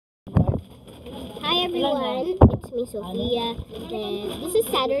everyone, it's me Sophia, and this is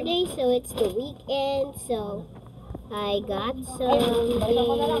Saturday, so it's the weekend, so I got something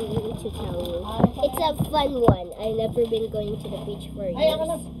to tell you. It's a fun one. I've never been going to the beach for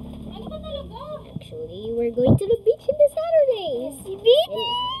years. Actually, we're going to the beach in the Saturdays.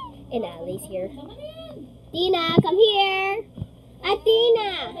 And Ali's here. Tina, come here!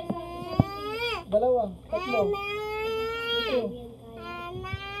 Tina! Dalawa, tatlo.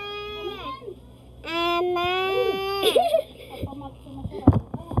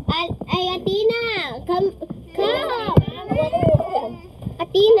 Ay, Athena! Come!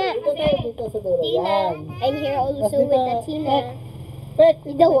 Athena! Dito sa dulo. Athena! Yan. I'm here also with Athena. Pek!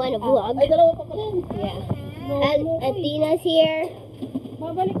 You don't want to vlog? Ay, dalawa pa pala. Yeah. Athena's here.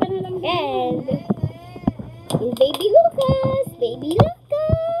 Babalik ka na lang. And baby Lucas! Baby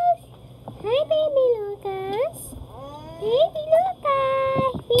Lucas! Hi, baby Lucas! Baby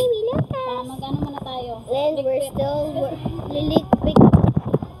Lucas! Baby Lucas! Mag-ano muna tayo? And we're still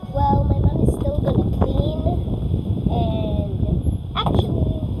well, my mom is still gonna clean, and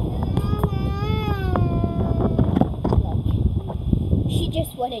actually, look, she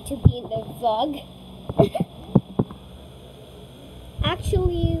just wanted to be in the vlog.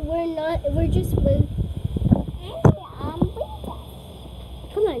 Actually, we're just with.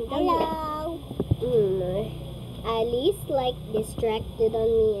 Come on, hello. Ali's like distracted on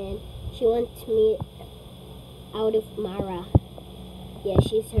me, and she wants me out of Mara. Yeah,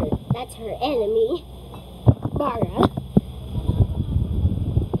 that's her enemy, Mara.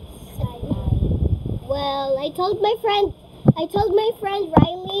 Well, I told my friend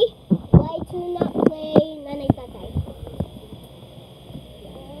Riley why to not play Nanay Tatay.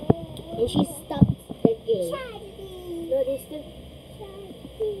 And she stopped the game. No, they still.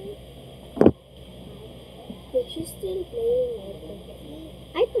 But she's still playing it.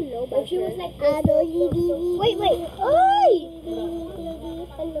 I don't know, but she was like, wait, oi!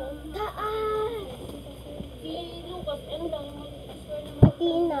 Ano? Taas!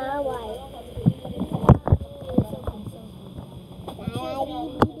 Athena, why?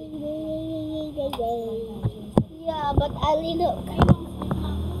 Yeah, but Ali, look.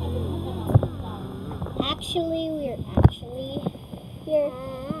 We're here.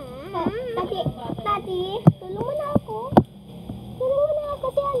 Tati, tulong mo na ako.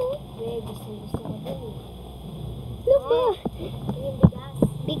 Si Ali. Look ba?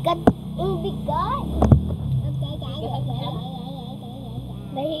 Bigat. Ang bigat.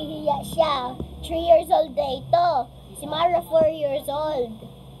 Nahihiya siya. 3 years old na ito. Si Mara 4 years old.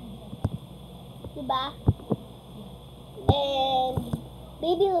 Diba? And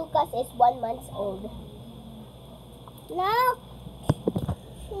baby Lucas is 1 month old. No.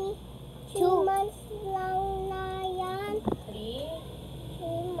 2 months lang na yan. 3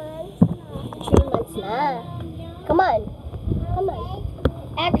 months na. Come on.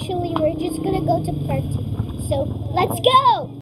 Actually, we're just gonna go to party. So, let's go!